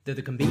They're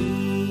the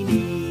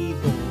Conbini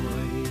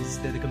boys.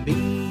 They're the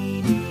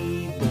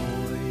Conbini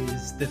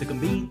boys. They're the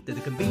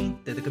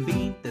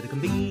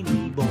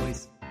Conbini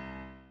boys.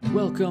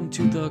 Welcome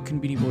to the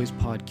Conbini Boys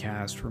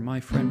podcast, where my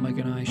friend Mike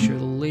and I share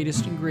the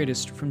latest and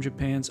greatest from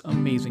Japan's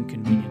amazing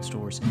convenience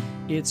stores.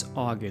 It's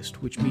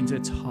August, which means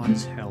it's hot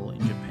as hell in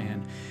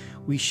Japan.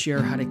 We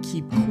share how to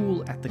keep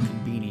cool at the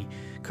Conbini,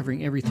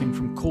 covering everything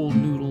from cold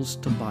noodles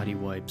to body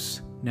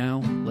wipes.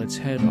 Now, let's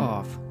head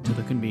off to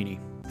the Conbini.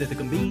 They're the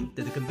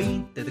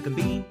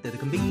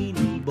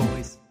Conbini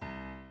boys.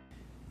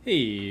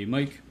 Hey,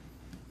 Mike.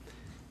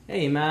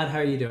 Hey, Matt, how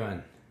are you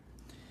doing?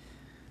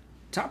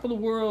 Top of the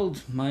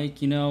world,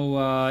 Mike.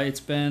 It's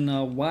been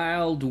a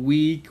wild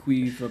week.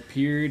 We've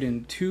appeared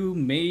in two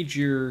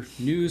major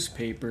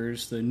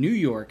newspapers, the New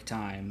York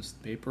Times, the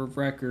paper of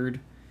record,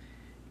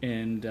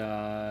 and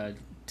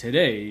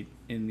today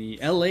in the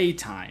LA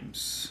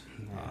Times.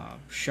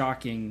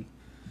 Shocking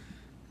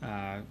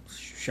to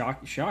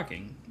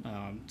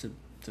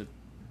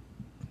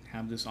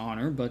have this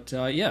honor, but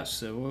yes,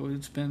 so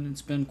it's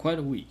been quite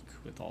a week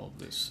with all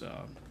this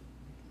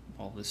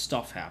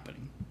stuff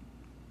happening.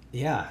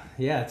 Yeah,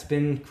 it's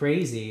been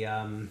crazy.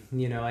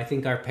 I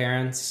think our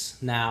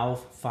parents now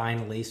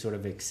finally sort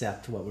of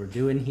accept what we're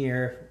doing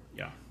here.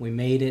 Yeah. We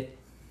made it.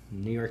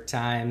 New York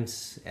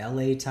Times,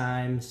 LA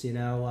Times,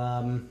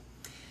 My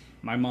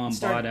mom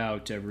bought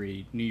out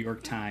every New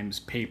York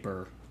Times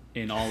paper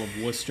in all of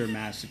Worcester,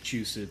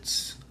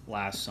 Massachusetts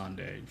last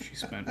Sunday. She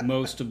spent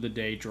most of the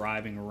day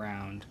driving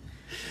around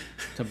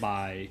to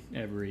buy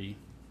every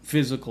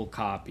physical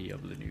copy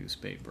of the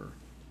newspaper.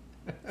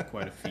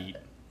 Quite a feat.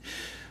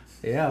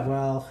 Yeah,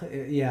 well,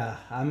 yeah,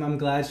 I'm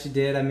glad she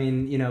did. I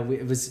mean,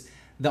 it was,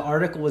 the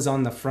article was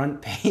on the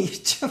front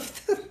page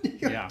of the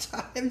New York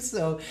Times.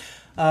 So,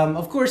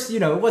 of course,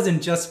 it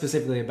wasn't just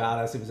specifically about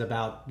us. It was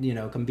about,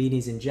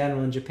 Conbinis in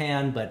general in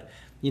Japan. But,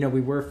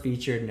 we were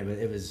featured, and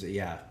it was,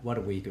 what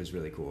a week. It was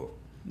really cool.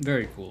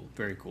 Very cool.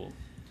 Very cool.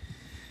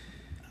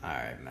 All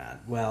right,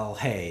 Matt. Well,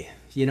 hey,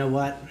 you know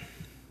what?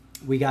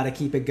 We got to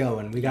keep it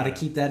going. We got to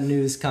keep that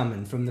news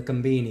coming from the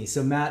Conbini.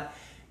 So, Matt,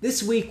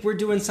 this week we're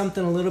doing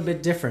something a little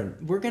bit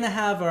different. We're going to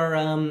have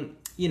our,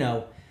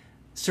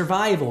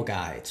 survival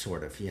guide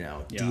sort of,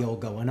 deal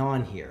going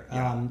on here.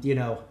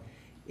 Yeah.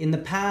 In the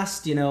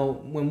past,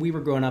 when we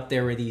were growing up,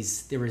 there were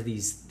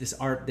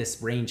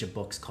this range of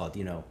books called,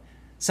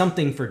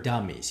 something for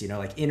dummies,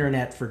 like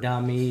Internet for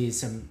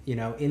Dummies,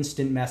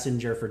 Instant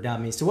Messenger for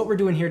Dummies. So what we're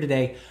doing here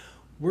today,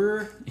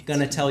 we're going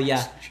to tell you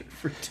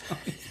we're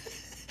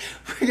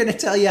going to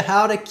tell you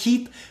how to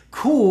keep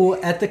cool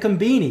at the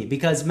Conbini,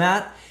 because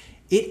Matt,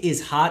 it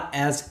is hot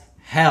as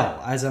hell,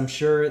 as I'm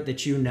sure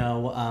that you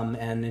know,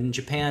 and in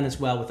Japan as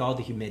well, with all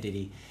the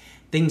humidity,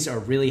 things are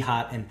really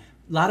hot, and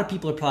a lot of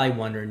people are probably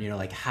wondering,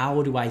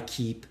 how do I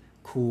keep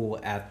cool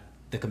at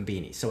the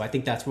Conbini? So I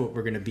think that's what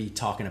we're going to be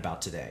talking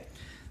about today.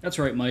 That's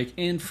right, Mike.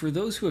 And for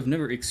those who have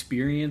never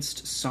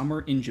experienced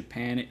summer in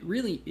Japan, it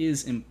really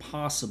is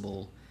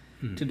impossible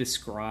to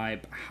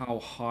describe how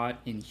hot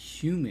and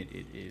humid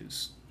it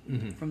is.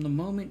 Mm-hmm. From the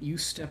moment you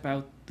step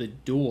out the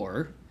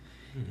door,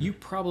 you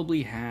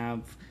probably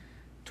have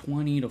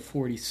 20 to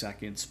 40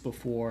 seconds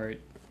before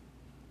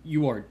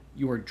you are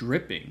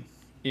dripping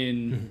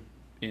in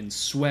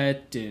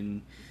sweat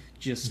and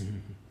just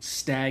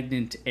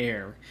stagnant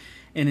air.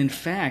 And in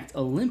fact,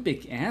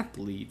 Olympic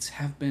athletes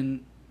have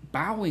been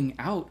bowing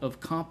out of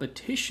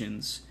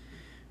competitions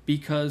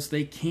because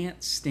they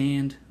can't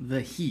stand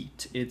the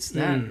heat. It's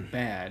that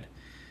bad.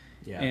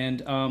 Yeah.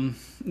 And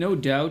no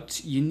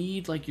doubt you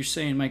need, like you're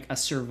saying, Mike, a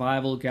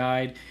survival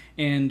guide.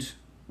 And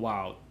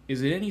wow,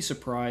 is it any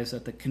surprise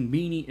that the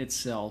Conbini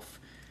itself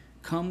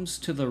comes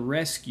to the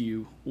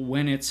rescue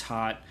when it's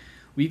hot?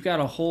 We've got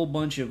a whole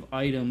bunch of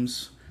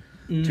items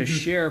to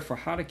share for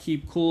how to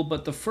keep cool.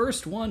 But the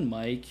first one,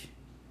 Mike.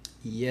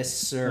 Yes,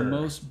 sir. The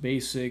most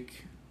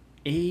basic,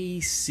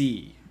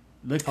 AC.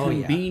 The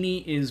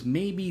Conbini is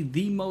maybe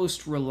the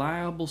most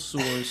reliable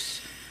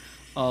source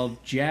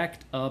of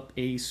jacked up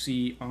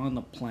AC on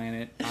the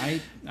planet.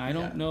 I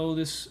don't know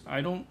this.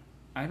 I don't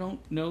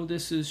know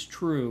this is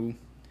true.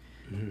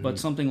 But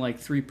something like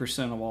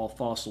 3% of all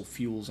fossil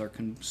fuels are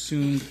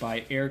consumed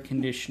by air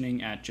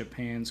conditioning at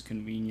Japan's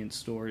convenience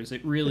stores.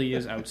 It really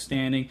is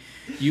outstanding.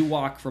 You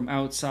walk from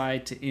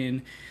outside to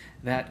in,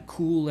 that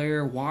cool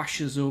air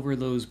washes over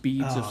those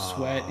beads of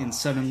sweat, and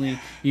suddenly,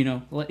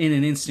 in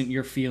an instant,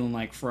 you're feeling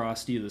like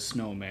Frosty the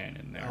Snowman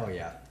in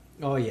there.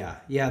 Oh, yeah.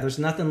 Yeah, there's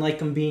nothing like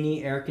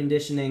Conbini air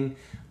conditioning.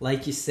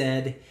 Like you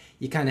said,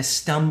 you kind of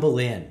stumble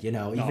in,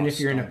 even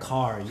if you're in a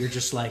car, you're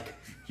just like,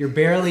 you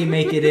barely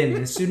make it in.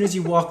 And as soon as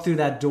you walk through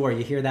that door,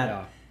 you hear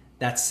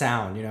that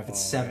sound, if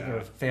it's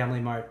or Family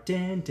Mart,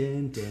 din,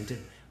 din, din,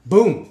 din.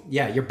 Boom.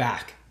 Yeah, you're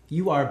back.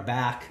 You are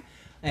back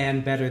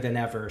and better than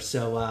ever.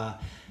 So,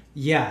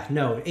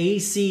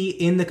 AC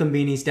in the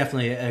Conbini is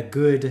definitely a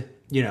good,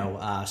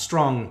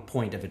 strong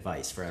point of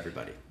advice for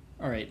everybody.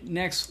 All right,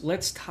 next,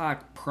 let's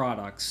talk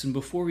products. And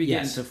before we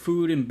get Yes. into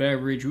food and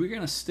beverage, we're going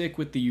to stick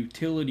with the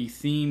utility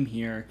theme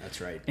here. That's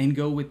right. And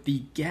go with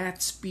the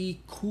Gatsby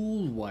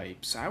Cool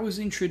Wipes. I was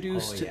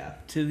introduced Oh,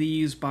 to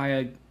these by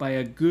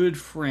a good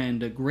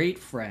friend, a great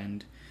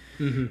friend.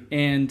 Mm-hmm.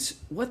 And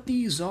what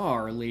these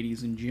are,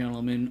 ladies and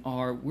gentlemen,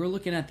 we're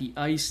looking at the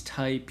ice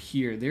type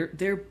here.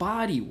 They're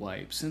body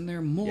wipes, and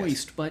they're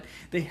moist, Yes. but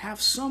they have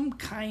some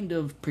kind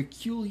of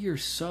peculiar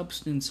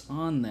substance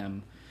on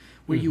them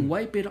where you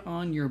wipe it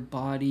on your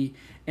body,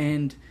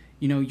 and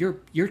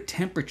your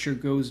temperature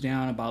goes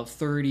down about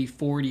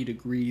 30-40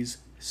 degrees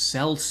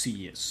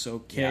Celsius,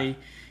 okay?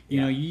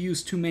 You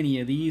use too many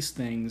of these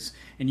things,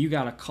 and you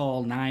got to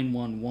call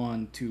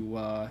 911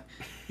 to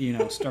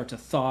start to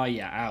thaw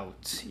you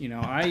out.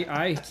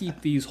 I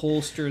keep these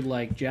holstered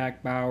like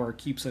Jack Bauer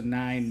keeps a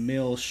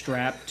 9mm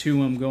strapped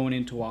to him going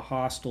into a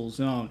hostile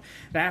zone.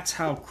 That's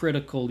how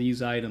critical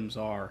these items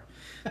are.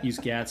 These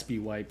Gatsby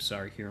wipes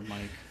are here,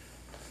 Mike.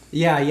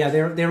 Yeah.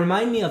 They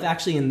remind me of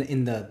actually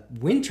in the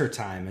winter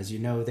time, as you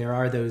know, there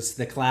are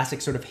the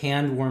classic sort of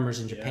hand warmers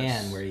in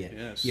Japan where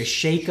you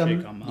shake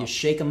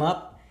them,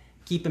 up,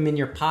 keep them in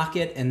your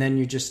pocket, and then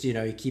you just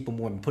you keep them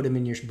warm. Put them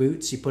in your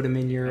boots, you put them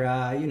in your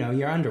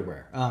your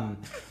underwear.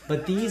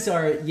 But these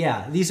are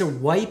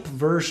wipe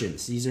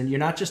versions. You're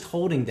not just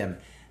holding them.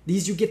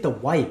 These you get the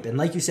wipe, and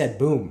like you said,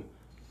 boom,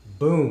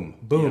 boom,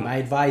 boom. Yeah. I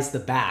advise the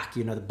back,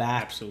 the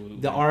back, Absolutely.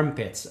 the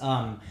armpits.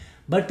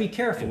 But be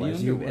careful, In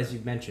the as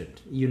you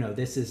mentioned.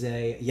 This is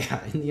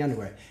in the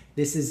underwear.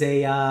 This is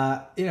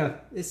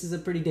this is a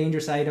pretty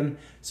dangerous item.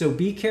 So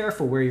be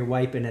careful where you're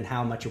wiping and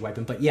how much you're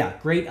wiping. But yeah,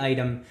 great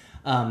item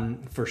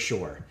for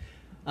sure.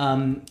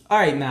 All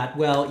right, Matt.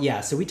 Well, yeah.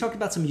 So we talked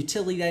about some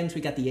utility items.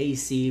 We got the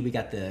AC. We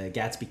got the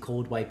Gatsby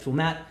cold wipes. Well,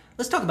 Matt,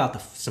 let's talk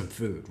about some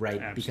food, right?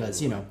 Absolutely.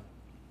 Because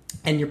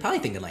and you're probably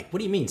thinking like, what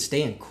do you mean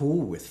staying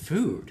cool with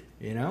food?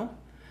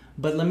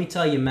 But let me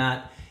tell you,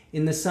 Matt.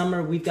 In the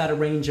summer, we've got a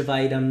range of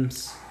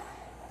items.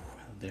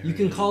 You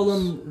can call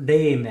them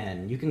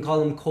ramen. You can call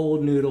them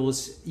cold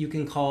noodles. You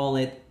can call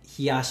it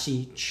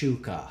hiyashi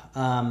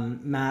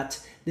chuka. Matt,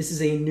 this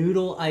is a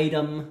noodle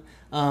item.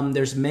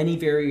 There's many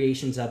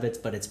variations of it,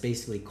 but it's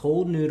basically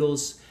cold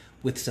noodles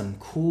with some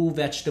cool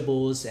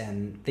vegetables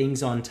and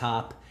things on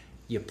top.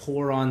 You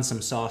pour on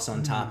some sauce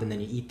on top, and then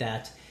you eat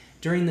that.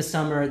 During the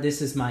summer, this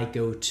is my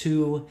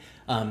go-to.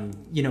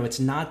 It's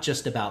not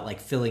just about like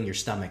filling your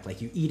stomach.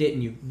 Like you eat it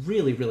and you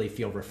really, really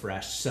feel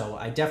refreshed. So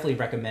I definitely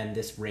recommend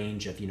this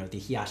range of, the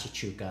hiyashi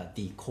chuka,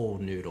 the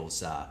cold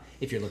noodles,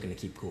 if you're looking to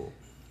keep cool.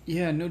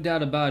 Yeah, no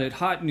doubt about it.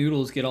 Hot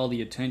noodles get all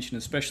the attention,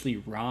 especially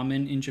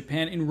ramen in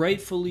Japan, and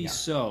rightfully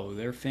so.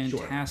 They're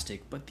fantastic.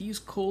 Sure. But these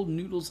cold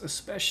noodles,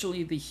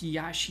 especially the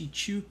hiyashi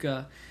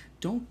chuka,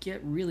 don't get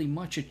really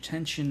much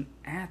attention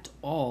at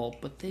all,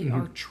 but they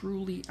are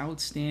truly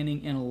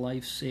outstanding and a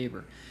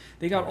lifesaver.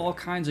 They got all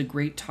kinds of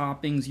great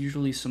toppings,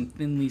 usually some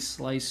thinly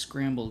sliced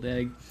scrambled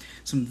egg,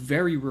 some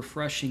very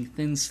refreshing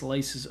thin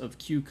slices of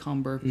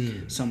cucumber,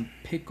 some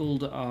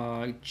pickled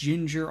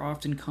ginger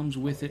often comes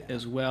with it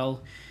as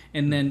well,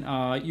 and then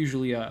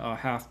usually a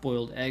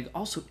half-boiled egg.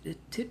 Also, it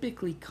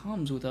typically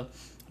comes with a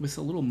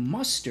little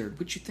mustard,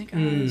 which you think,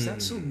 is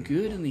that so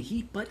good in the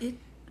heat? But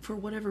for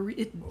whatever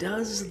reason, it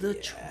does the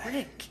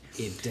trick.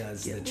 It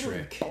does the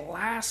trick.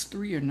 Blast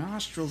through your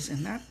nostrils,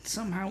 and that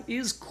somehow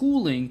is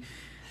cooling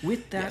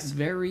with that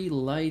very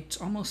light,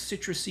 almost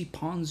citrusy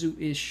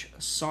ponzu-ish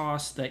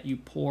sauce that you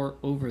pour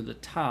over the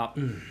top.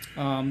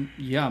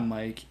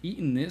 Mike,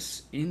 eating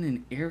this in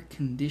an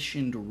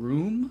air-conditioned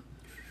room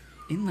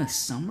in the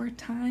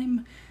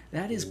summertime,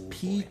 that is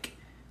peak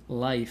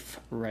life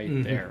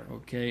right there,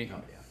 okay?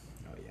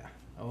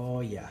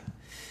 Oh, yeah.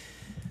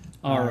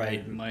 All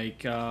right,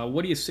 Mike.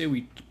 What do you say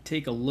we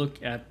take a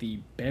look at the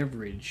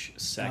beverage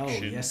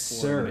section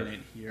for a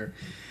minute here?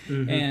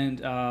 And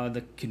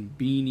the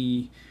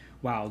Conbini.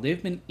 Wow,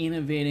 they've been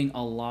innovating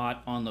a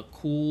lot on the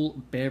cool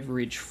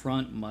beverage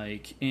front,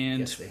 Mike.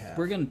 And yes, they have.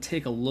 We're going to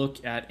take a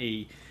look at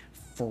a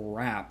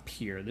frap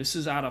here. This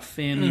is out of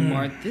Family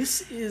Mart.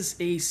 This is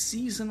a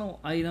seasonal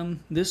item.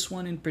 This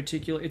one in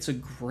particular, it's a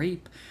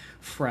grape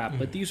frap.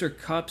 But these are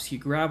cups. You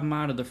grab them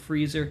out of the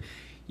freezer.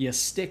 You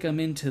stick them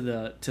into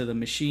the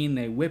machine.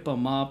 They whip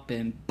them up,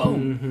 and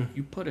boom!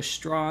 You put a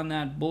straw in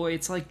that boy.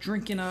 It's like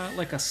drinking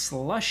a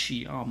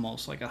slushy,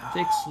 almost like a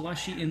thick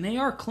slushy. And they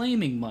are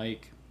claiming,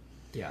 Mike,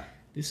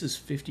 this is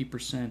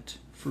 50%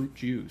 fruit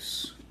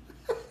juice.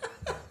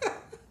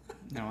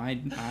 Now,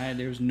 I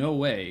there's no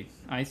way.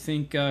 I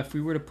think if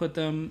we were to put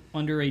them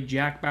under a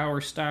Jack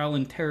Bauer style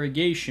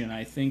interrogation,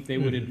 I think they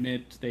would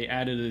admit they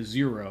added a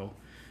 0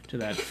 to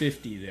that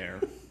 50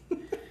 there.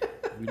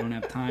 We don't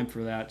have time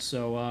for that.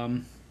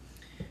 So,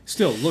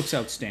 still, looks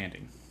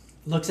outstanding.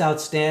 Looks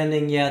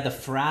outstanding, yeah. The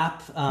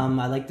frap,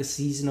 I like the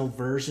seasonal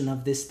version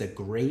of this. The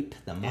grape,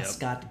 the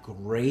Muscat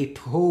grape.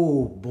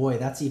 Oh, boy,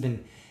 that's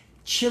even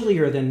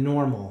chillier than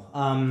normal.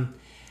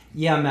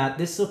 Matt,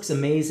 this looks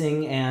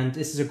amazing, and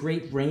this is a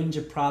great range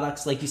of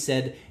products. Like you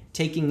said,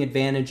 taking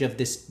advantage of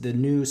the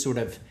new sort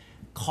of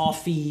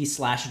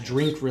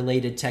coffee/drink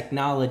related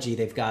technology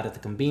they've got at the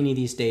Conbini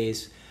these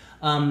days.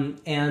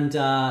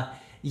 Yeah,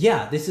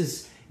 this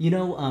is,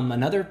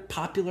 another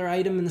popular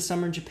item in the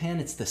summer in Japan.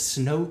 It's the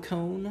snow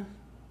cone,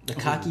 the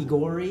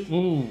kakigori.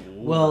 Ooh.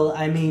 Well,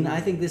 I mean,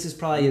 I think this is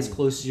probably as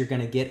close as you're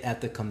going to get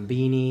at the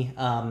Conbini.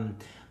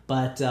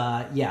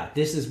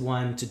 This is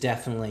one to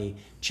definitely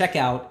check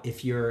out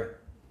if you're,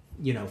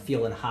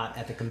 feeling hot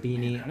at the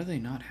Conbini. How do they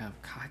not have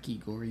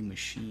kakigori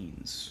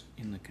machines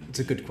in the Conbini? It's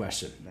a good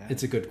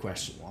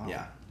question. Wow.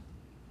 Yeah.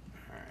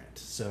 All right.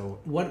 So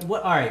what?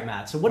 All right,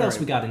 Matt. So what else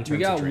we got in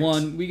terms of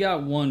drinks? We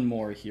got one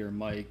more here,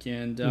 Mike,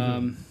 and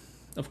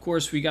of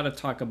course we got to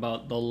talk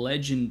about the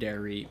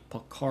legendary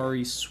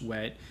Pocari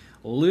Sweat.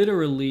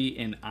 Literally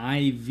an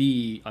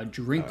IV, a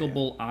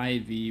drinkable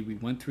IV. We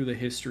went through the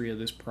history of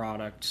this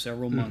product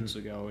several months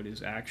ago. It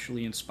is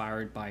actually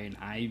inspired by an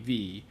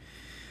IV.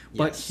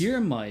 But here,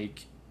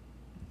 Mike,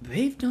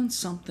 they've done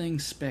something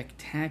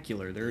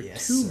spectacular. There are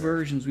two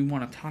versions we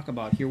want to talk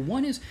about here.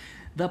 One is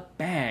the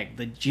bag,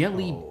 the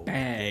jelly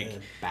bag.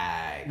 The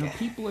bag. Now,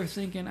 people are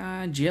thinking,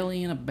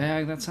 jelly in a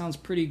bag, that sounds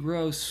pretty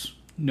gross.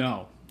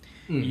 No.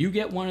 You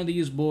get one of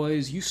these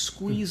boys, you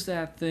squeeze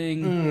that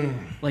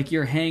thing like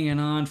you're hanging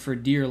on for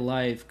dear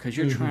life because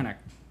you're trying to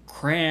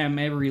cram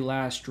every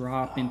last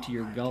drop into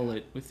your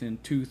gullet within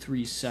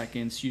 2-3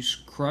 seconds. You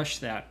crush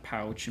that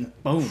pouch and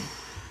boom,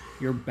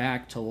 you're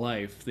back to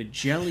life. The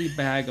jelly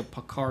bag of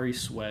Pocari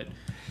Sweat,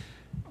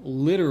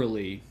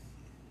 literally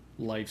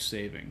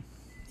life-saving.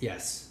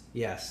 Yes.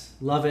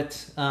 Love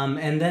it.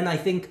 And then I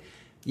think...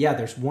 Yeah,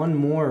 there's one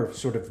more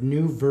sort of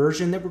new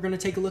version that we're going to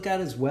take a look at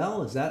as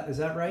well. Is that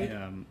right?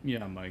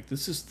 Yeah, Mike.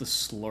 This is the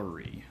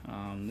slurry.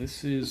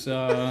 This is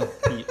the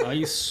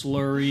ice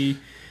slurry.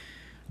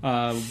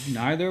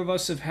 Neither of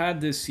us have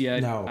had this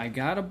yet. No. I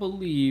gotta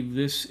believe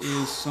this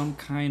is some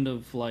kind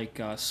of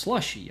like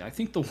slushy. I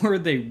think the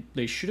word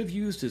they should have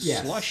used is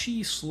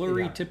slushy.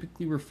 Slurry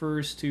typically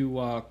refers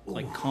to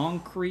like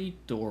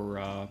concrete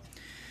or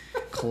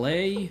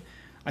clay.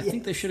 I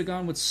think they should have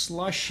gone with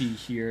slushy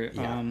here.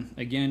 Yeah.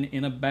 Again,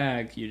 in a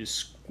bag, you just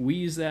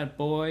squeeze that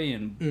boy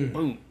and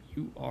boom,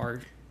 you are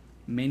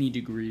many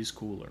degrees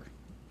cooler.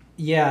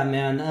 Yeah,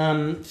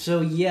 man.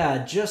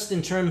 Just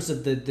in terms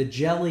of the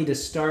jelly to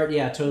start,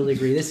 totally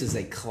agree. This is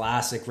a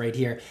classic right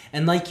here.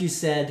 And like you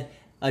said,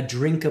 a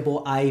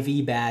drinkable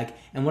IV bag.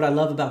 And what I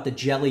love about the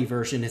jelly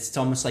version, it's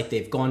almost like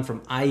they've gone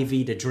from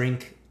IV to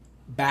drink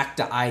back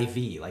to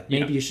IV. Like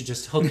maybe you should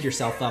just hook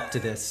yourself up to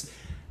this.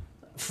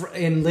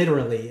 And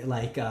literally,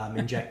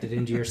 inject it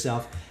into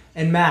yourself.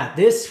 And Matt,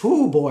 this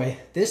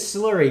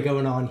slurry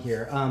going on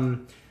here.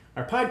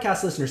 Our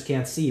podcast listeners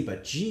can't see,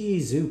 but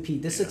geez,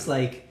 Pete, this looks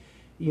like,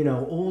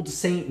 old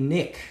Saint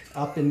Nick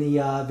up in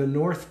the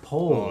North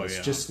Pole. It's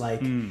just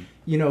like,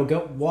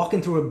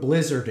 walking through a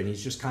blizzard, and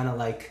he's just kind of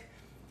like,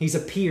 he's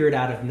appeared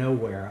out of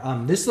nowhere.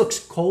 This looks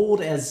cold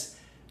as,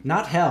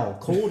 not hell,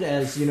 cold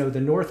as,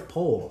 the North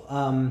Pole.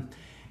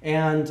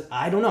 And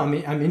I don't know.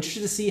 I'm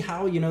interested to see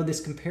how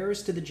this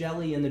compares to the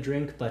jelly and the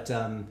drink, but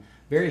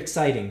very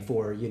exciting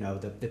for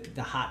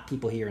the hot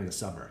people here in the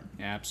summer.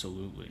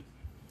 Absolutely.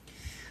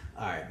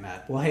 All right,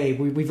 Matt. Well, hey,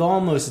 we've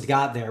almost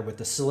got there with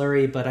the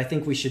slurry, but I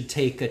think we should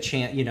take a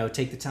chance,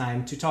 take the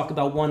time to talk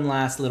about one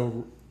last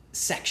little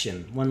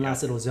section,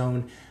 last little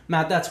zone.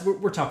 Matt,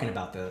 we're talking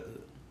about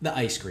the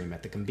ice cream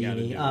at the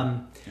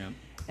Conbini.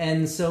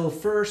 And so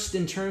first,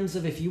 in terms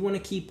of if you want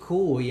to keep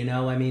cool,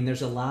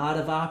 there's a lot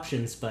of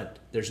options, but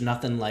there's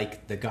nothing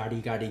like the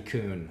Gari Gari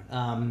Kun.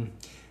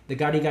 The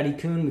Gari Gari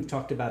Kun, we've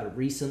talked about it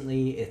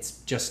recently. It's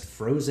just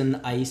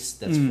frozen ice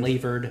that's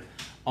flavored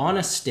on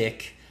a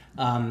stick,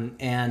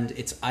 and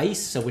it's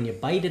ice. So when you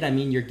bite it,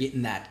 you're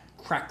getting that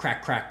crack,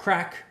 crack, crack,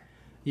 crack,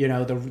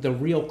 the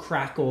real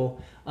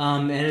crackle,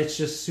 and it's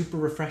just super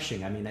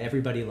refreshing.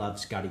 Everybody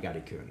loves Gari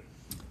Gari Kun.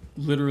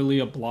 Literally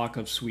a block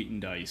of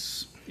sweetened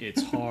ice.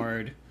 It's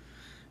hard.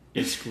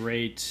 It's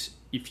great.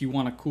 If you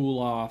want to cool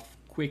off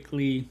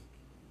quickly,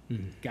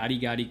 Gari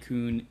Gari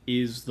Kun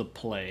is the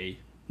play,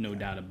 no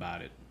doubt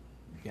about it.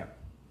 Yep.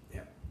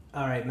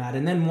 All right, Matt,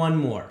 and then one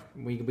more.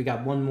 We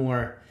got one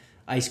more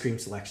ice cream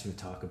selection to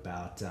talk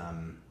about.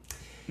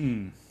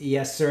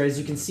 Yes, sir. As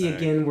you can see,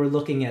 again, we're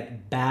looking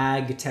at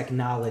bag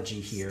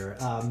technology here.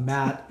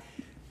 Matt,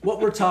 what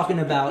we're talking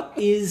about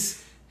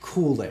is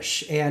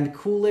Coolish. And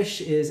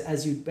Coolish is,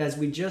 as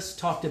we just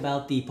talked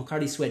about the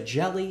Pocari Sweat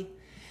jelly,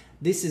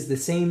 this is the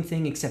same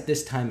thing, except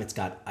this time it's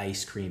got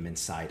ice cream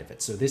inside of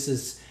it. So this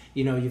is,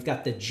 you've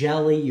got the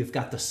jelly, you've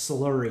got the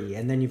slurry,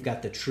 and then you've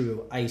got the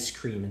true ice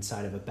cream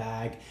inside of a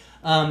bag.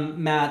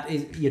 Matt,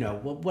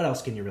 what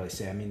else can you really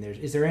say?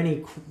 Is there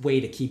any way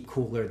to keep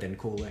cooler than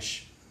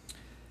Coolish?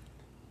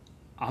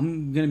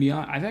 I'm gonna be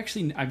honest.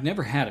 I've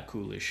never had a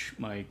Coolish,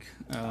 Mike.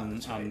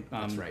 That's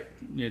right.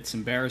 It's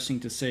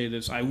embarrassing to say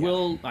this. I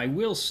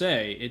will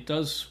say it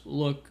does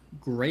look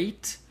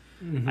great.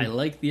 I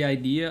like the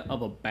idea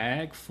of a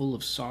bag full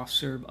of soft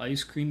serve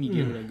ice cream. You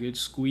give it a good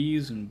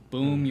squeeze, and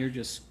boom, you're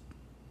just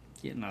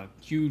getting a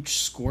huge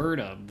squirt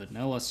of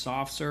vanilla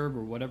soft serve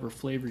or whatever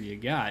flavor you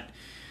got.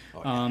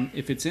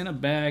 If it's in a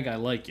bag, I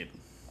like it.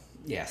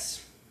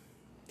 Yes.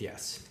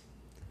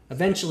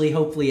 Eventually,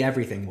 hopefully,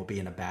 everything will be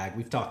in a bag.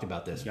 We've talked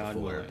about this God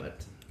before, willing.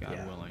 but God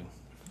yeah, willing.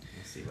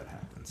 we'll see what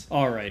happens.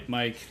 All right,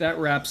 Mike, that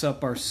wraps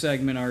up our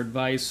segment, our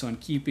advice on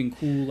keeping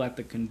cool at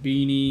the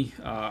Conbini.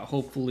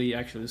 Hopefully,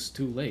 actually, this is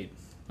too late.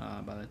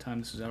 By the time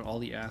this is out, all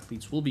the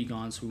athletes will be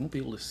gone, so we won't be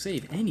able to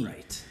save any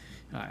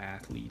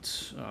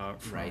athletes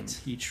from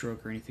heat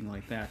stroke or anything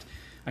like that.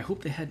 I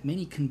hope they had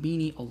many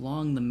Conbini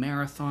along the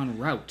marathon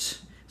route,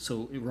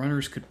 so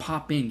runners could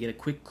pop in, get a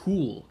quick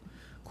cool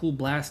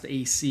blast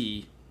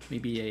AC,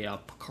 maybe a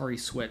Pocari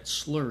Sweat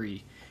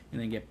slurry,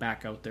 and then get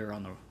back out there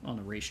on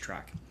the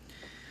racetrack.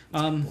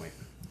 That's a good point.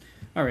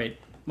 All right,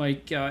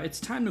 Mike, it's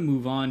time to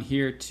move on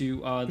here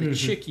to the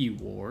Chicky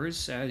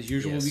Wars. As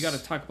usual, we got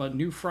to talk about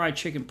new fried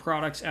chicken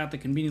products at the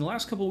Conbini. The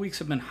last couple of weeks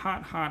have been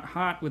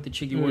hot with the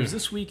Chicky Wars.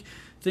 This week,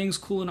 things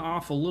cooling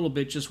off a little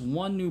bit. Just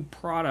one new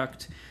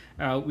product.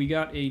 We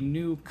got a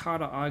new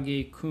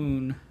Karaage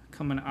Kun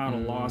coming out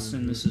of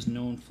Lawson. This is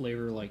known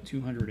flavor like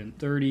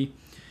 230.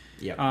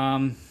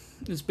 Yeah.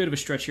 It's a bit of a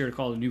stretch here to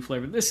call it a new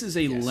flavor. This is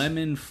a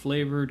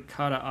lemon-flavored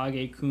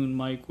Karaage Kun,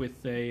 Mike,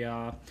 with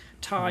a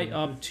tie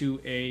up to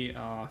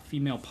a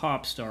female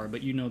pop star,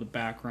 but you know the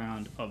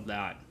background of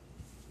that.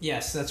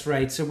 Yes, that's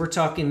right. So we're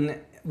talking,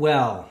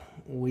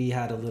 we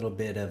had a little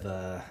bit of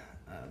a...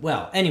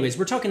 anyways,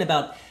 we're talking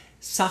about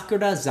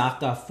Sakura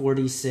Zaka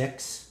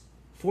 46,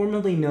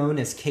 formerly known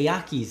as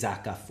Keyaki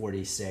Zaka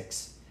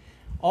 46.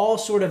 All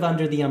sort of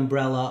under the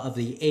umbrella of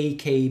the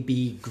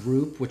AKB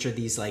group, which are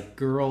these like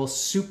girl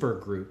super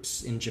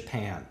groups in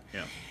Japan.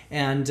 Yeah.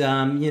 And,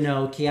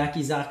 Keyaki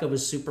Zaka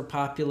was super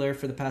popular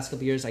for the past couple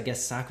of years. I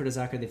guess Sakura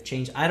Zaka, they've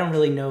changed. I don't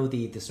really know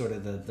the sort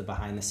of the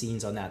behind the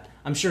scenes on that.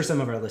 I'm sure some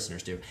of our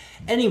listeners do.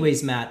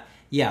 Anyways, Matt,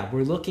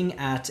 we're looking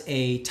at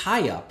a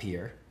tie-up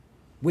here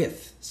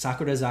with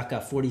Sakura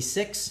Zaka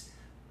 46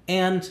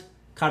 and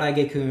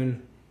Karaage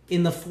Kun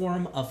in the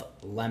form of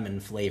lemon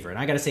flavor. And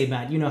I gotta say,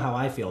 Matt, you know how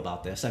I feel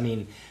about this. I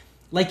mean,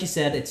 like you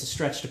said, it's a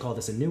stretch to call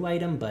this a new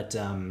item, but,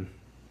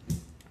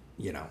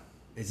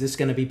 is this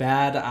gonna be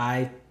bad?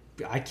 I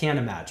can't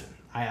imagine.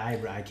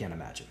 I can't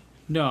imagine.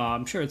 No,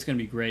 I'm sure it's gonna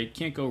be great.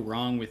 Can't go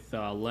wrong with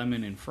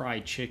lemon and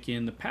fried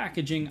chicken. The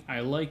packaging,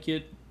 I like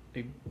it.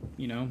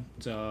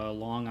 It's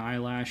long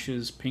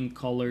eyelashes, pink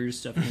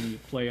colors, definitely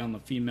play on the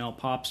female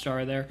pop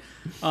star there.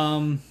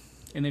 And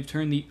they've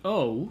turned the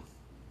O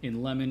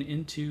in lemon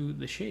into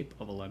the shape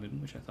of a lemon,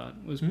 which I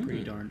thought was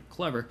pretty darn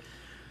clever.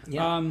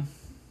 Yeah.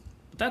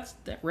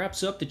 That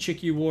wraps up the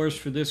Chicky Wars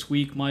for this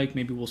week, Mike.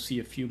 Maybe we'll see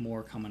a few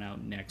more coming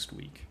out next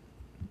week.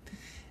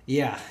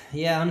 Yeah.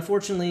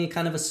 Unfortunately,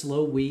 kind of a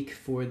slow week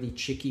for the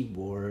Chicky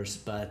Wars,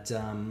 but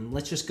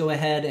let's just go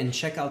ahead and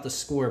check out the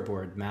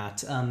scoreboard,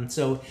 Matt.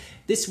 So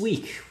this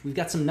week, we've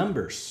got some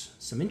numbers,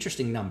 some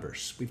interesting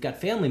numbers. We've got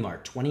Family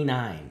Mart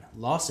 29,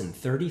 Lawson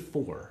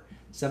 34,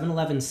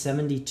 7-Eleven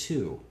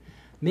 72,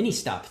 Mini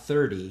Stop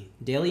 30,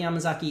 Daily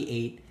Yamazaki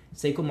 8,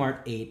 Seiko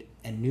Mart 8,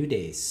 and New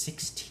Days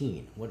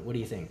 16. What do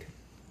you think?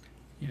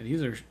 Yeah,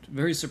 these are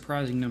very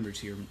surprising numbers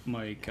here,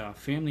 Mike.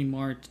 Family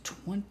Mart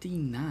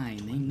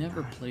 29. They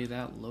never play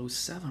that low.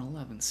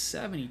 7-Eleven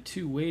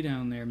 72, way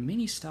down there.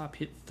 Mini Stop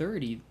hit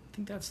 30. I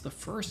think that's the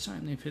first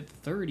time they've hit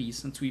 30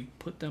 since we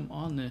put them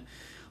on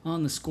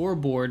the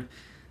scoreboard.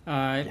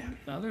 Other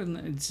than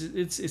that,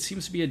 it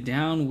seems to be a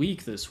down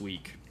week this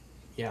week.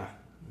 Yeah,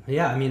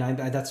 I mean,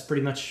 that's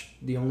pretty much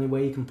the only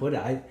way you can put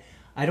it.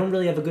 I don't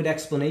really have a good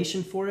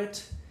explanation for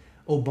it.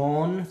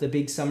 Obon, the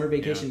big summer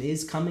vacation,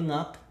 is coming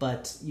up,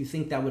 but you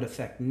think that would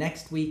affect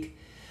next week?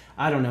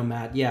 I don't know,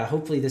 Matt. Yeah,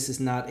 hopefully this is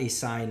not a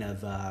sign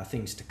of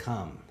things to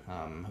come.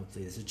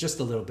 Hopefully this is just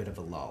a little bit of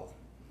a lull.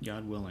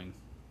 God willing.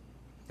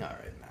 All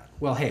right, Matt.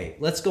 Well, hey,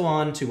 let's go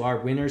on to our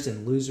winners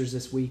and losers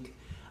this week.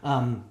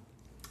 Let's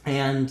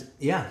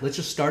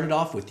just start it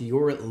off with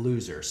your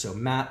loser. So,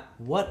 Matt,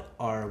 what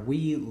are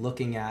we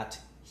looking at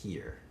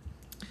here?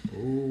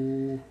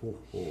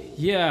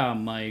 Yeah,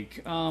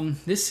 Mike.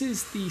 This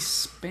is the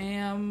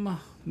Spam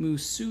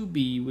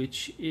Musubi,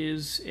 which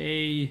is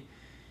a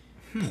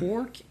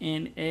pork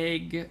and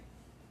egg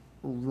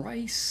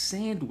rice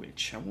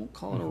sandwich. I won't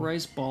call it a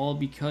rice ball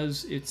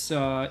because it's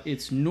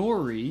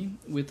nori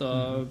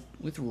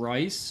with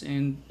rice,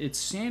 and it's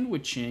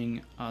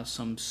sandwiching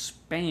some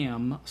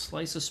spam, a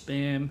slice of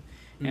spam,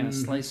 and a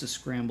slice of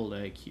scrambled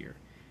egg here.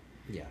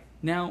 Yeah.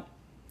 Now,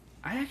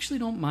 I actually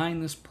don't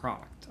mind this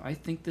product. I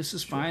think this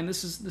is fine.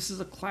 This is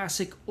a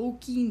classic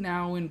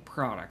Okinawan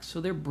product. So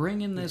they're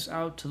bringing this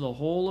out to the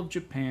whole of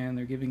Japan.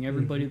 They're giving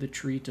everybody the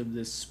treat of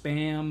this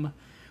spam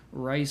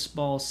rice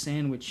ball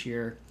sandwich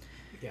here.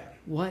 Yeah.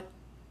 What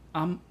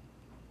I'm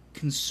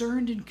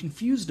concerned and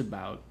confused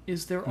about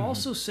is they're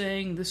also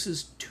saying this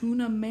is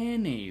tuna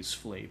mayonnaise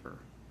flavor.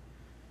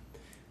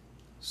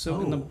 So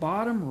in the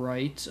bottom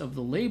right of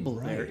the label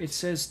there, it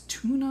says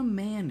tuna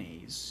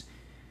mayonnaise.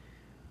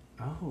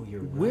 Oh, you're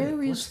right.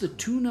 Where is the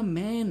tuna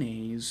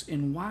mayonnaise,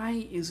 and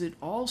why is it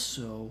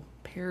also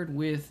paired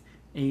with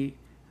a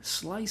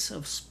slice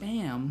of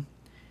spam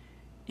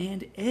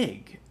and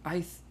egg?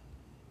 I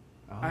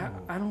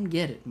don't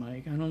get it,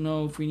 Mike. I don't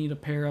know if we need to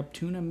pair up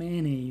tuna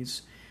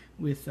mayonnaise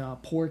with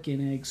pork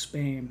and egg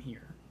spam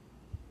here.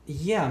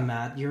 Yeah,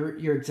 Matt,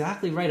 you're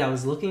exactly right. I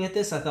was looking at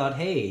this. I thought,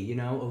 hey,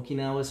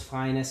 Okinawa's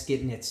finest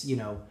getting its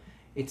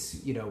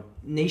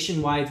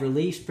nationwide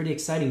release, pretty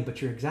exciting.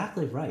 But you're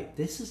exactly right.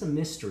 This is a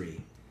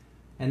mystery,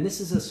 and this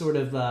is a sort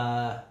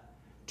of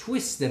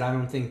twist that I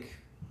don't think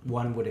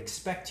one would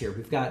expect here.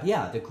 We've got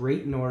the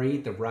great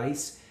nori, the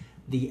rice,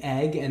 the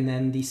egg, and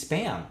then the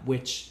spam.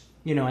 Which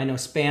I know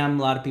spam.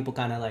 A lot of people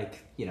kind of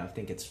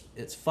think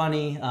it's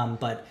funny,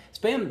 but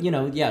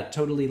spam,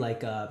 totally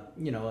like a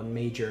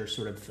major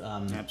sort of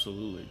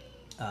Absolutely.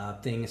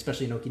 Thing,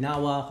 especially in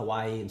Okinawa,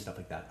 Hawaii, and stuff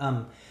like that.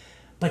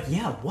 But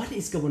yeah, what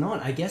is going on?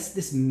 I guess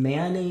this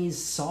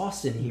mayonnaise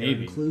sauce in here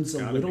includes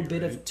a little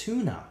bit of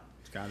tuna.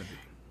 It's got to be.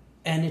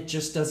 And it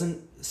just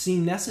doesn't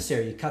seem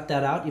necessary. You cut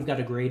that out, you've got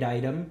a great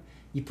item.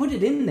 You put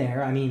it in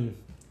there, I mean,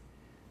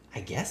 I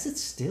guess it's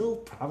still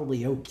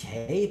probably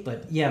okay.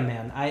 But yeah,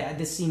 man,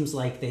 this seems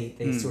like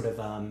they sort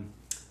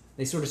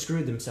of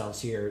screwed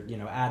themselves here,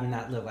 adding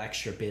that little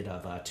extra bit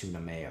of tuna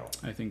mayo.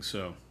 I think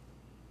so.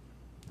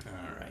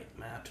 All right,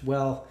 Matt.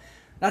 Well,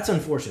 that's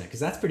unfortunate because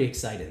that's pretty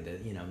exciting, the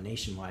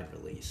nationwide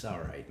release. All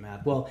right,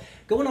 Matt. Well,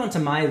 going on to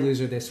my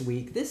loser this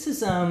week. This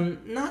is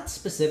not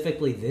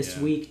specifically this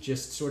week,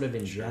 just sort of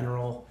in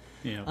general.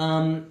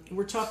 Yeah.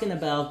 We're talking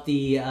about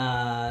the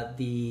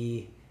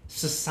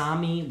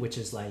sasami, which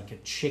is like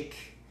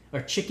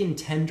a chicken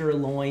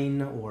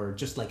tenderloin, or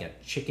just like a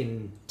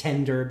chicken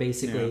tender,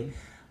 basically.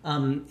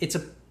 Yeah. It's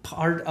a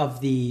part of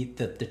the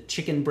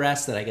chicken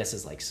breast that I guess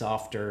is like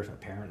softer,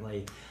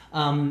 apparently.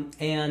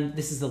 And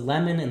this is the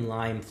lemon and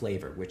lime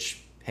flavor,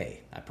 which,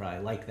 hey, I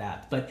probably like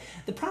that. But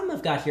the problem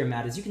I've got here,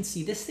 Matt, is you can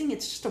see this thing,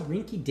 it's just a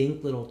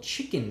rinky-dink little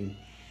chicken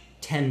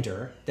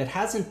tender that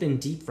hasn't been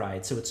deep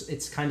fried. So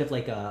it's kind of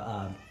like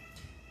a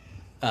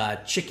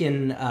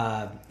chicken,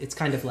 it's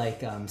kind of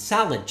like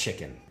salad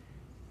chicken.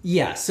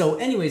 Yeah, so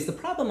anyways, the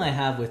problem I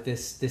have with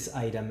this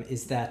item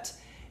is that,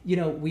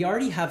 we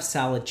already have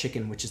salad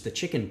chicken, which is the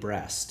chicken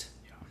breast.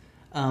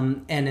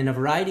 And in a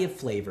variety of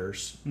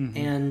flavors,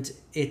 and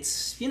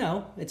it's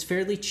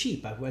fairly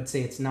cheap. I would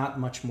say it's not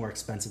much more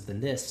expensive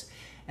than this.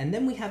 And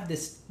then we have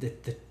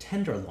the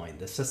tenderloin,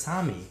 the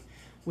sasami,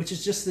 which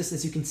is just this,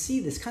 as you can see,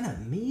 this kind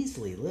of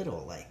measly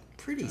little, like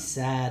pretty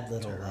sad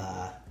little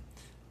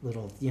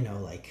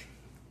like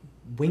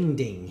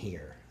wingding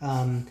here.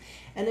 And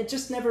it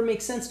just never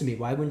makes sense to me.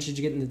 Why wouldn't you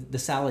get the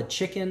salad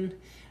chicken?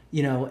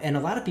 And a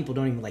lot of people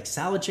don't even like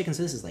salad chicken,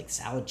 so this is like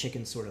salad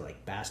chicken, sort of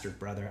like bastard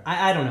brother.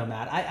 I don't know,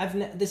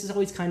 Matt. This has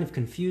always kind of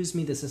confused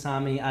me, the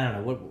sasami. I don't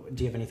know. What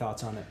do you have any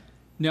thoughts on it?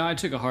 No, I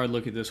took a hard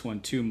look at this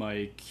one too,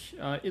 Mike.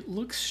 It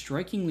looks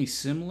strikingly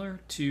similar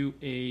to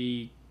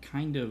a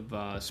kind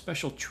of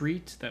special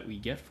treat that we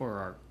get for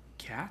our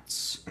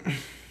cats.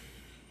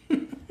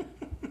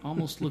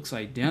 Almost looks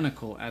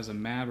identical, as a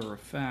matter of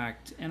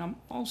fact. And I'm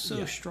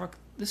also struck.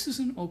 This is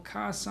an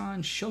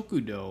Okasan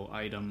Shokudo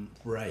item,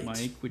 right,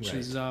 Mike, which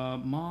is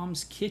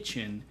Mom's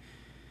Kitchen,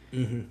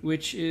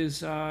 which is,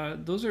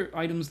 those are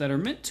items that are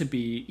meant to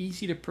be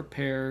easy to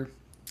prepare,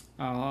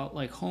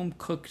 like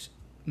home-cooked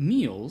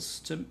meals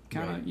to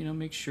kind of,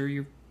 make sure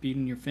you're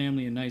feeding your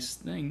family a nice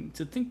thing.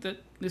 To think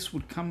that this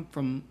would come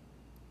from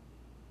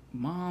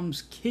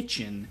Mom's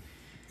Kitchen,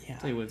 I'll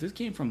tell you what, if this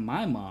came from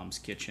my mom's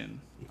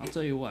kitchen, I'll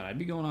tell you what, I'd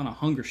be going on a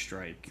hunger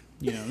strike.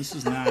 This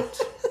is not...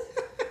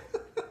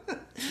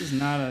 This is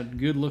not a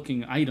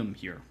good-looking item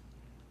here.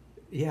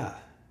 Yeah,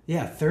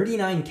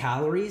 39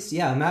 calories.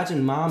 Yeah,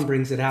 imagine Mom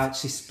brings it out.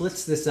 She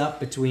splits this up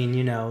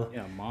between,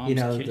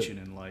 Mom's kitchen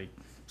in, like,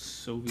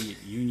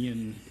 Soviet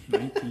Union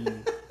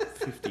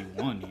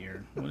 1951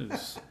 here.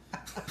 What?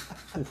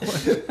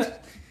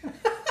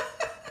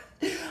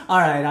 All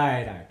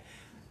right.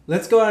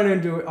 Let's go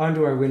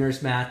onto our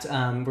winners, Matt.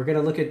 We're going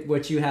to look at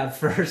what you have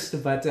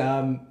first, but...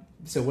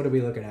 So what are we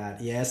looking at?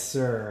 Yes,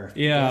 sir.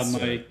 Yeah, yes,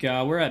 Mike.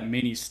 We're at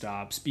Mini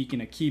Stop. Speaking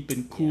of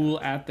keeping cool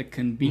at the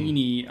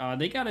Conbini,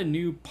 they got a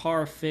new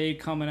parfait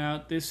coming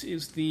out. This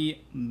is the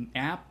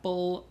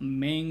apple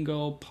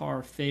mango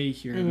parfait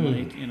here,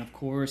 Mike. And of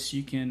course,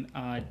 you can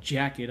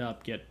jack it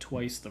up, get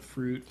twice the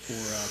fruit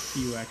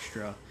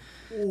for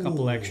a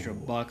couple extra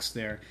bucks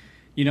there.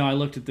 I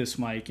looked at this,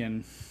 Mike,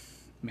 and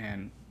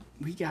man,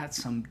 we got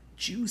some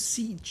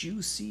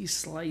juicy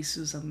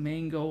slices of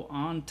mango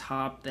on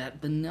top,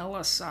 that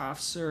vanilla soft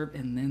serve,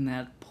 and then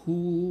that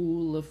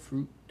pool of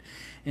fruit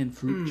and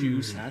fruit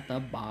juice at the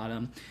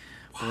bottom.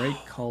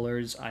 Bright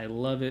colors. I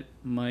love it,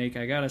 Mike.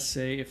 I gotta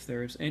say, if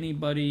there's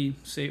anybody,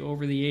 say,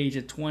 over the age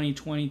of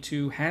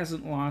 22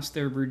 hasn't lost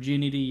their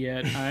virginity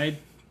yet, I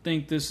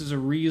think this is a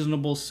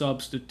reasonable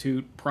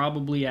substitute,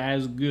 probably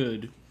as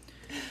good.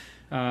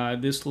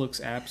 This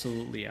looks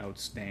absolutely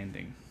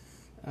outstanding.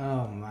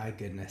 Oh my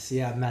goodness,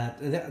 yeah, Matt.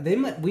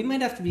 We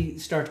might have to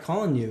start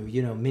calling you,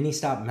 Mini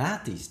Stop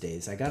Matt these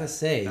days. I gotta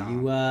say,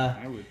 you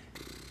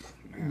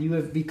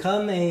have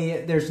become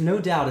there's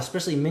no doubt,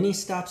 especially Mini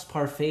Stop's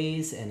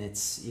parfaits and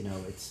its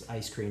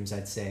ice creams.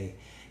 I'd say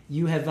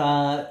you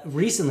have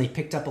recently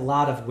picked up a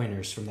lot of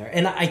winners from there,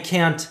 and I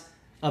can't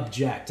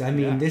object. I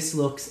mean, this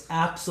looks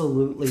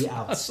absolutely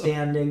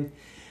outstanding.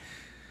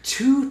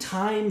 2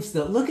 times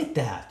look at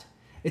that.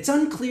 It's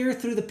unclear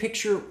through the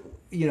picture,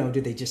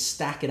 did they just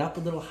stack it up a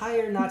little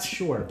higher? Not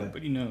sure, but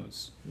Nobody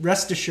knows.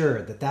 Rest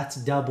assured that that's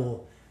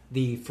double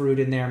the fruit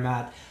in there,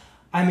 Matt.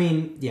 I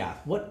mean, yeah,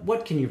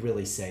 what can you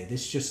really say?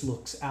 This just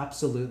looks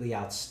absolutely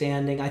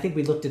outstanding. I think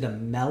we looked at a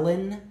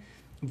melon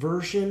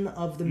version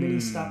of the mini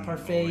stop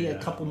parfait a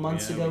couple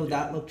months ago.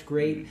 That looked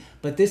great,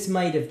 but this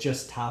might have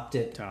just topped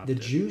it. The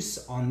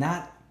juice on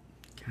that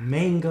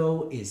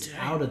mango is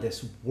out of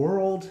this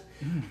world.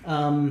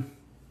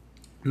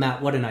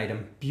 Matt, what an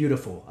item.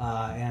 Beautiful.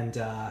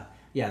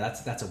 Yeah,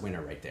 that's a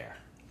winner right there.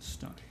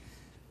 Stunning.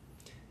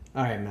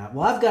 All right, Matt.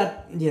 Well, I've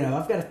got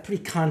a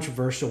pretty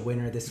controversial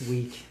winner this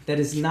week that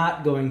is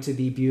not going to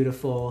be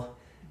beautiful.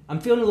 I'm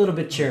feeling a little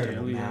bit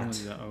charitable,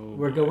 Matt.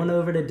 We're going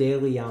over to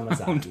Daily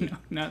Yamazaki. Oh, no,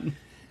 not...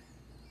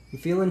 I'm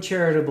feeling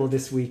charitable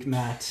this week,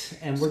 Matt,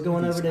 and we're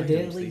going over to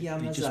Daily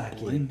Yamazaki. They just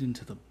blend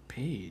into the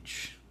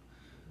page.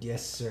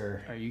 Yes,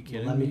 sir. Are you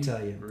kidding Let me? me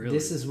tell you. Really?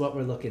 This is what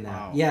we're looking at.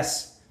 Wow.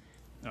 Yes.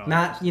 Oh,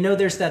 Matt,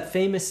 there's that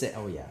famous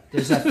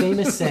there's that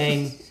famous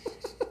saying,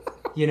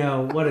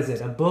 what is it?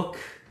 A book,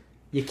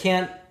 you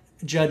can't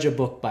judge a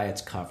book by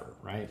its cover,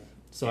 right?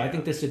 So I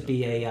think this would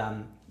be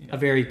a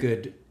very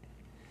good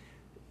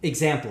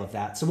example of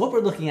that. So what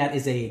we're looking at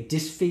is a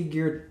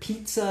disfigured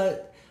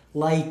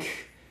pizza-like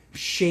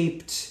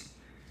shaped,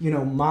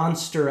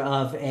 monster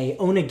of a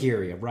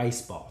onigiri, a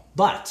rice ball.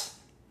 But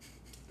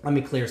let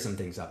me clear some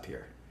things up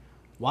here.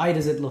 Why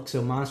does it look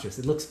so monstrous?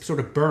 It looks sort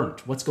of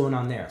burnt. What's going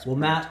on there? Well,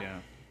 Matt,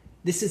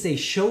 this is a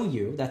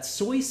shoyu, that's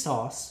soy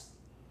sauce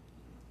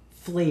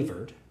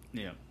flavored.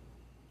 Yeah.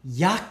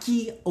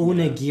 Yaki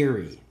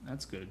onigiri.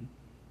 That's good.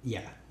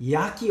 Yeah,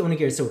 yaki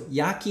onigiri. So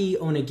yaki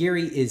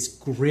onigiri is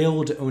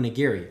grilled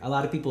onigiri. A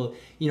lot of people,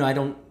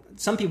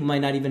 some people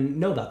might not even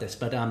know about this,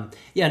 but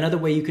another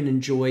way you can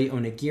enjoy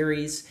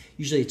onigiris,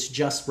 usually it's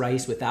just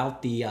rice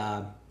without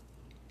the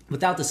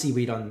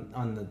seaweed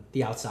on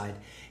the outside.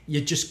 You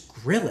just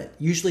grill it,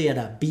 usually at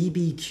a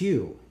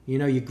BBQ.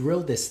 You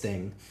grill this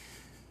thing,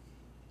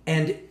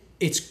 and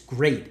it's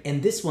great.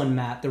 And this one,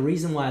 Matt, the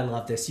reason why I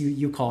love this,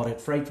 you called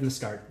it right from the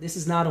start. This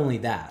is not only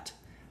that.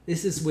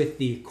 This is with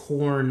the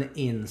corn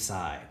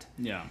inside.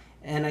 Yeah.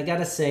 And I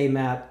gotta say,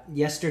 Matt,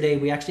 yesterday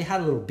we actually had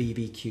a little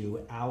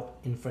BBQ out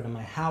in front of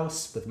my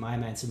house with my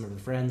and some of her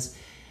friends,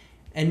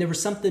 and there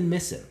was something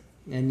missing.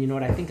 And you know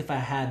what? I think if I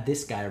had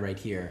this guy right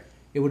here,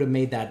 it would have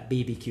made that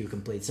BBQ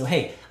complete. So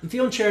hey, I'm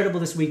feeling charitable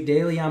this week.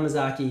 Daily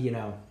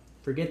Yamazaki,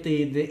 forget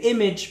the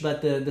image,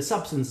 but the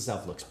substance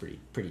itself looks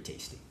pretty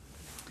tasty.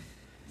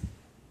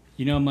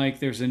 Mike,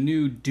 there's a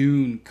new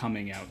Dune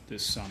coming out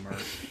this summer,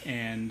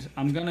 and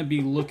I'm going to be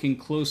looking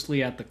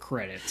closely at the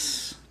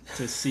credits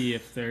to see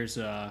if there's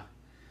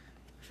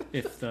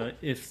if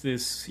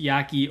this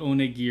yaki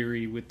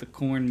onigiri with the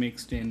corn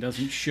mixed in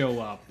doesn't show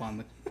up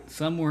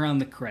somewhere on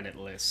the credit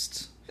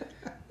list.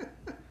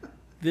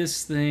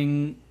 This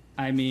thing,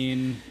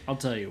 I'll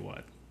tell you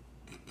what.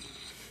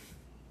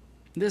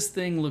 This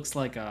thing looks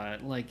like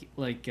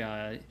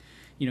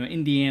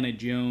Indiana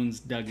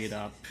Jones dug it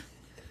up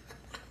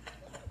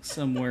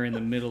somewhere in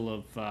the middle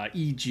of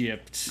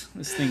Egypt.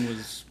 This thing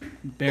was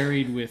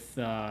buried with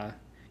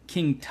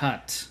King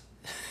Tut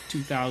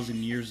 2,000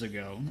 years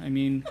ago.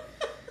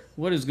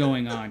 What is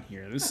going on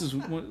here? This is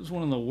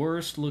one of the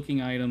worst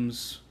looking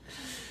items.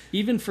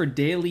 Even for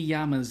Daily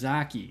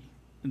Yamazaki,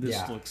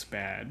 this looks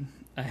bad.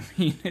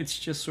 It's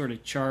just sort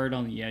of charred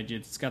on the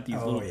edges. It's got these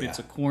little bits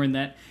of corn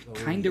that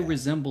kind of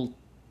resemble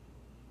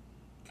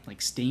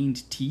like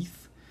stained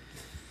teeth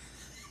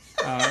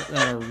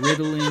that are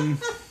riddling.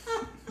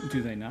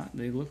 Do they not?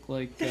 They look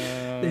like...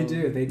 They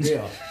do. They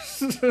do.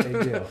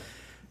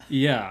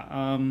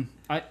 Yeah.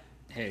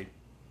 Hey,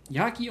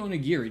 yaki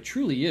onigiri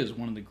truly is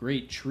one of the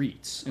great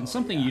treats, and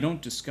something you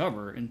don't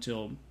discover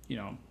until,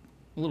 a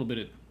little bit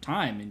of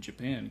time in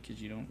Japan,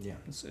 because you don't... Yeah.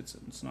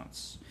 It's not...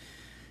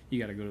 You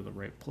got to go to the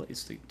right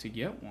place to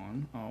get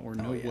one, or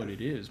know what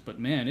it is. But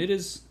man, it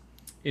is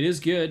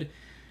good.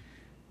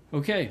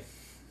 Okay.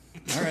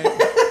 All right.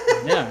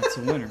 Yeah, it's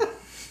a winner.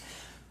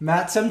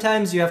 Matt,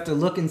 sometimes you have to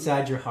look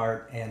inside your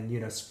heart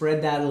and,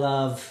 spread that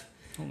love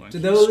to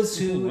those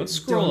who let's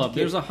scroll up.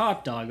 There's a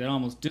hot dog that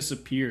almost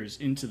disappears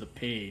into the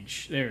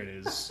page. There it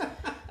is.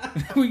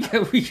 we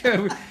got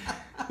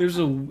there's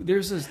a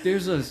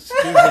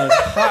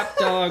hot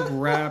dog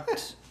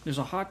wrapped. There's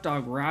a hot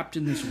dog wrapped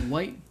in this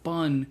white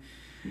bun.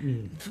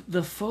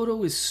 The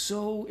photo is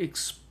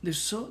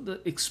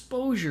the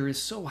exposure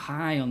is so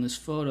high on this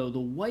photo. The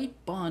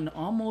white bun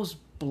almost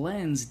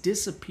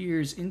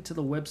disappears into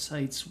the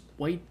website's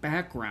white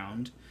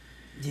background.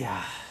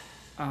 Yeah.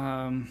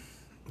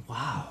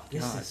 Wow.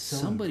 This is so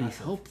somebody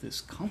impressive. help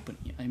this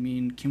company.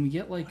 Can we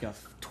get like a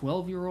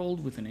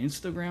 12-year-old with an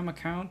Instagram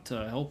account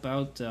to help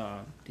out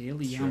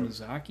Daily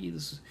Yamazaki?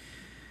 This is...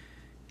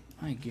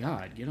 My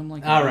God, get them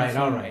like all right.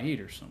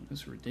 8 or something.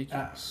 This is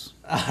ridiculous.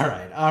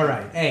 All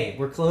right. Hey,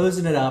 we're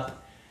closing it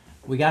up.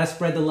 We got to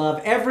spread the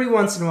love every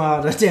once in a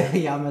while to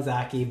Daily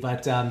Yamazaki.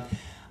 But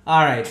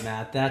all right,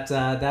 Matt,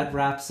 that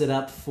wraps it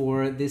up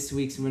for this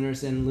week's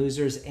winners and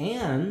losers.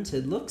 And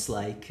it looks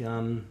like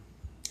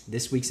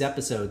this week's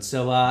episode.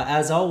 So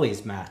as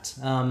always, Matt,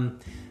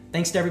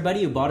 thanks to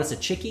everybody who bought us a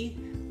chickie.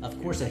 Of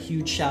course, a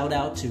huge shout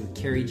out to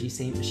Carrie G.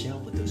 St. Michelle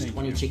with those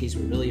 20 chickies.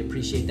 We really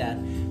appreciate that.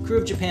 Crew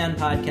of Japan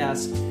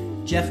podcast,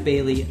 Jeff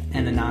Bailey,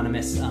 and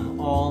Anonymous,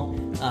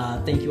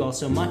 thank you all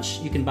so much.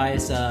 You can buy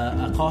us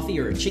a coffee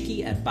or a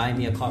chickie at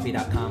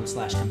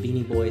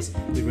buymeacoffee.com/Conbini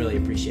We'd really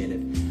appreciate it.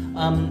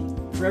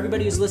 For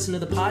everybody who's listened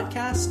to the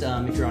podcast,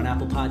 if you're on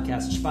Apple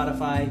Podcasts or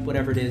Spotify,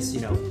 whatever it is,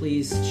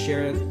 please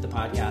share the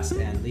podcast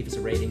and leave us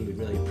a rating. We'd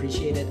really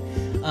appreciate it.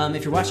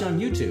 If you're watching on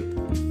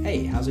YouTube,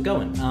 hey, how's it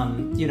going?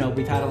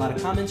 We've had a lot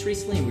of comments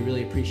recently, and we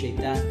really appreciate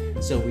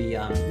that. So we,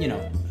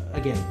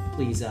 again,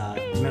 please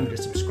remember to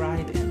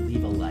subscribe and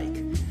leave a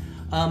like.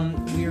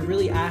 We are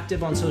really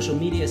active on social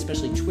media,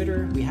 especially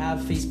Twitter. We have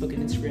Facebook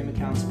and Instagram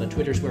accounts, but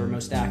Twitter's where we're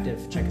most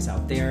active. Check us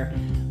out there.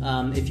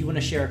 If you want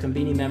to share a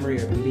Conbini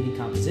memory or Conbini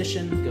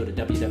composition, go to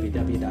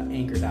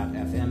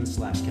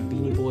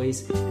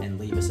www.anchor.fm/ConbiniBoys and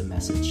leave us a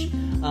message.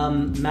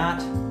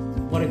 Matt,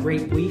 what a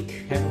great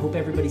week. I hope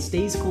everybody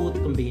stays cool at the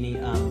Conbini.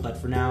 But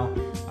for now,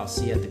 I'll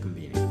see you at the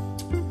Conbini.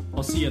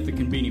 I'll see you at the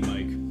Conbini,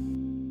 Mike.